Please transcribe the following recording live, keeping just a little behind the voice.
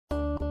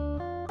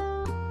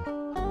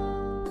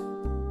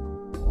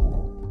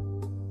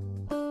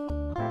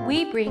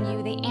we bring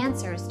you the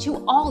answers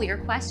to all your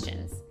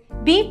questions.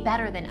 Be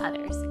better than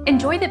others.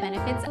 Enjoy the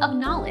benefits of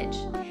knowledge.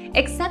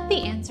 Accept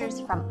the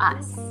answers from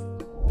us.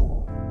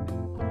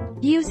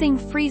 Using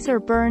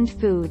freezer-burned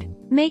food.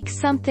 Make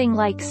something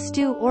like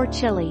stew or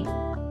chili.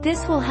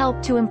 This will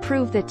help to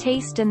improve the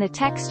taste and the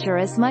texture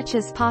as much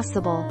as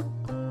possible.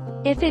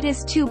 If it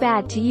is too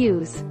bad to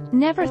use,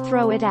 never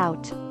throw it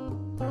out.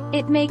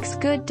 It makes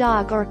good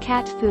dog or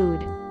cat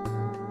food.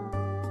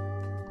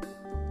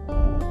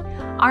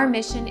 Our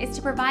mission is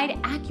to provide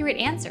accurate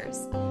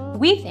answers.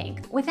 We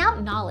think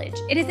without knowledge,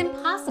 it is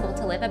impossible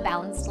to live a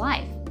balanced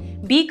life.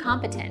 Be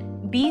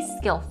competent, be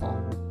skillful.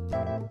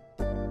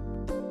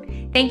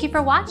 Thank you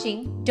for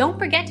watching. Don't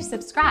forget to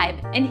subscribe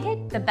and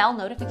hit the bell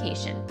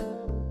notification.